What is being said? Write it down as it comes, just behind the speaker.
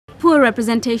Poor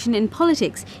representation in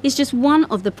politics is just one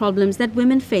of the problems that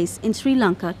women face in Sri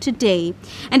Lanka today.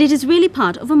 And it is really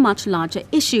part of a much larger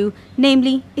issue,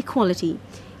 namely equality,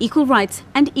 equal rights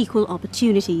and equal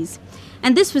opportunities.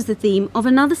 And this was the theme of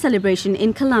another celebration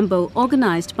in Colombo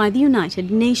organised by the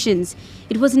United Nations.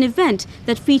 It was an event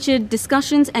that featured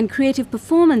discussions and creative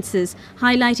performances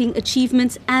highlighting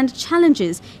achievements and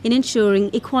challenges in ensuring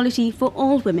equality for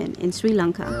all women in Sri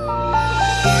Lanka.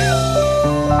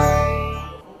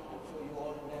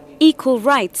 Equal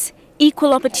rights,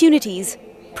 equal opportunities,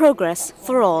 progress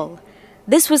for all.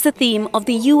 This was the theme of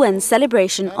the UN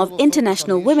celebration of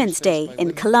International Women's Day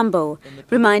in Colombo,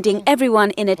 reminding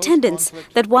everyone in attendance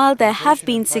that while there have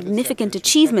been significant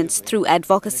achievements through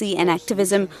advocacy and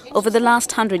activism over the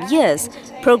last 100 years,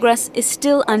 progress is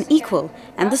still unequal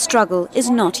and the struggle is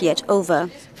not yet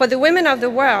over. For the women of the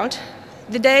world,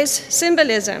 the day's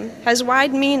symbolism has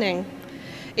wide meaning.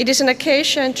 It is an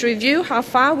occasion to review how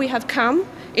far we have come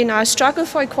in our struggle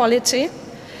for equality,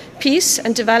 peace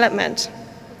and development.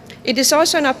 It is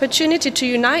also an opportunity to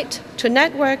unite, to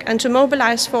network and to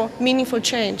mobilize for meaningful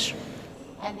change.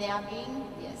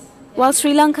 While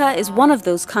Sri Lanka is one of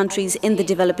those countries in the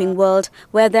developing world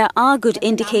where there are good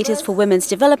indicators for women's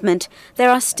development, there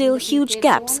are still huge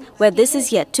gaps where this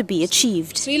is yet to be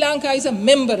achieved. Sri Lanka is a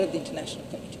member of the International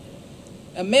Committee,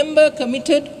 a member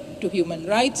committed to human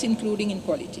rights, including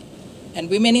equality. And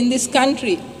women in this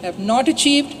country have not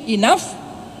achieved enough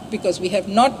because we have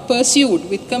not pursued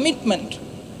with commitment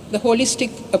the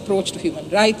holistic approach to human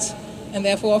rights, and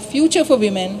therefore a future for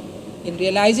women in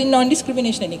realizing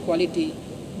non-discrimination and equality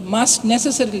must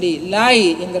necessarily lie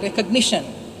in the recognition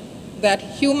that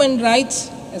human rights,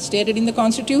 as stated in the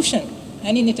Constitution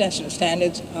and in international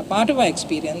standards, are part of our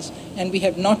experience, and we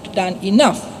have not done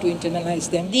enough to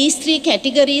internalize them. These three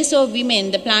categories of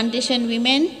women, the plantation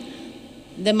women,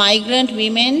 the migrant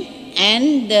women,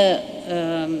 and the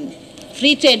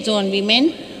free trade zone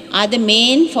women, are the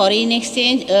main foreign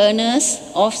exchange earners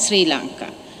of Sri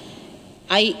Lanka.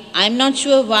 I'm not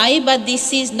sure why, but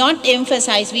this is not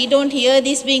emphasized. We don't hear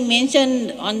this being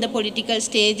mentioned on the political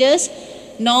stages,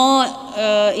 nor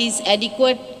is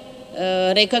adequate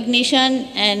recognition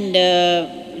and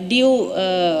due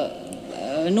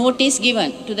notice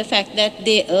given to the fact that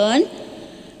they earn.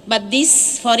 But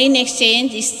this foreign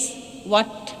exchange is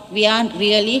what we are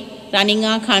really running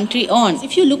our country on.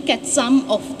 If you look at some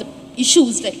of the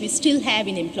issues that we still have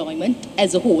in employment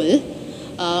as a whole,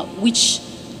 which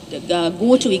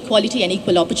go to equality and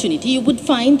equal opportunity, you would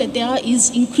find that there is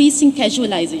increasing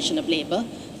casualization of labor,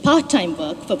 part-time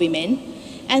work for women,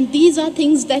 and these are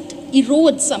things that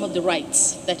erode some of the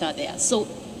rights that are there. So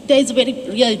there is a very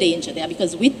real danger there,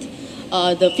 because with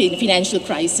the financial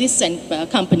crisis and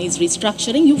companies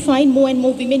restructuring, you find more and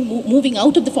more women moving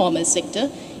out of the formal sector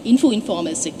into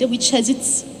informal sector, which has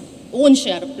its own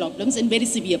share of problems and very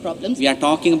severe problems. We are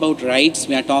talking about rights,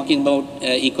 we are talking about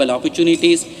equal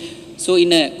opportunities. So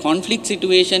in a conflict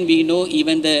situation, we know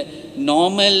even the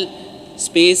normal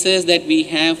spaces that we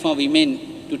have for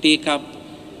women to take up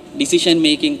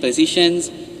decision-making positions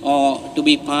or to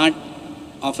be part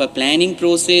of a planning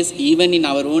process, even in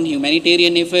our own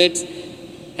humanitarian efforts,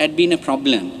 had been a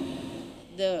problem.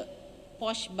 The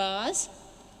posh bars,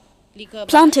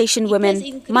 plantation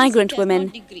women, migrant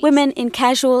women, women in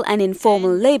casual and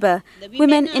informal labor,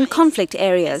 women in conflict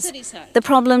areas. The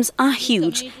problems are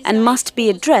huge and must be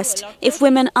addressed if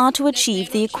women are to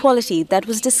achieve the equality that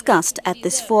was discussed at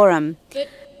this forum. But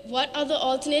what other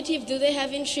alternative do they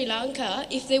have in Sri Lanka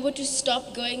if they were to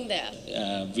stop going there?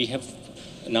 We have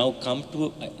now come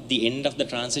to the end of the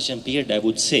transition period, I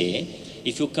would say.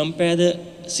 If you compare the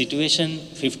situation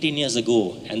 15 years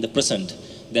ago and the present,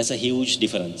 there's a huge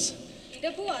difference.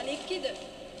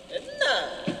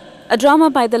 A drama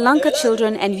by the Lanka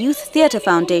Children and Youth Theatre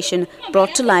Foundation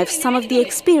brought to life some of the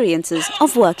experiences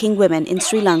of working women in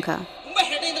Sri Lanka.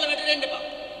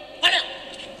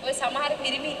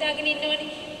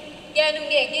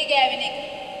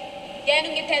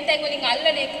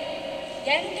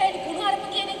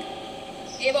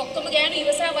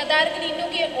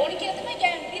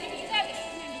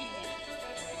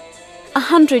 A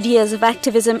 100 years of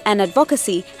activism and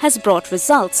advocacy has brought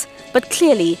results, but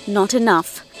clearly not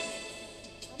enough.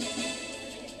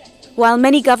 While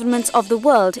many governments of the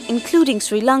world, including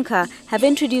Sri Lanka, have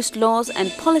introduced laws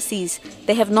and policies,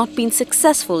 they have not been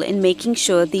successful in making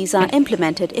sure these are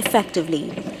implemented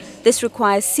effectively. This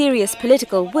requires serious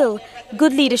political will,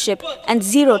 good leadership, and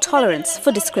zero tolerance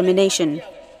for discrimination.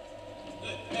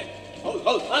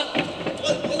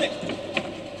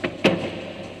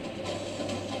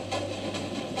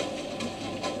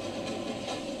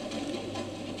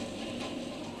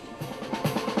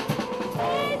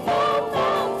 Hey!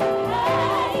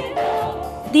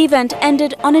 The event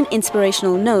ended on an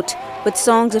inspirational note, with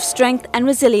songs of strength and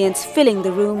resilience filling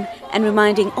the room and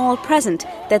reminding all present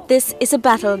that this is a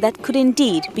battle that could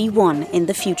indeed be won in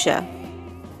the future.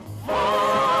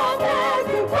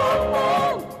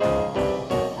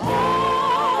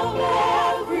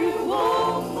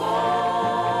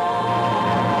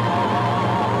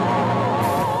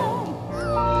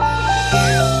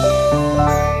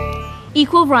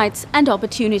 Equal rights and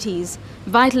opportunities,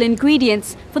 vital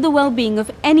ingredients for the well-being of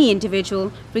any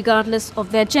individual, regardless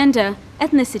of their gender,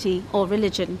 ethnicity or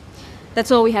religion.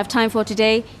 That's all we have time for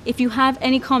today. If you have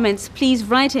any comments, please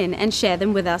write in and share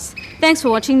them with us. Thanks for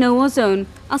watching No War Zone.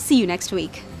 I'll see you next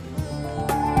week.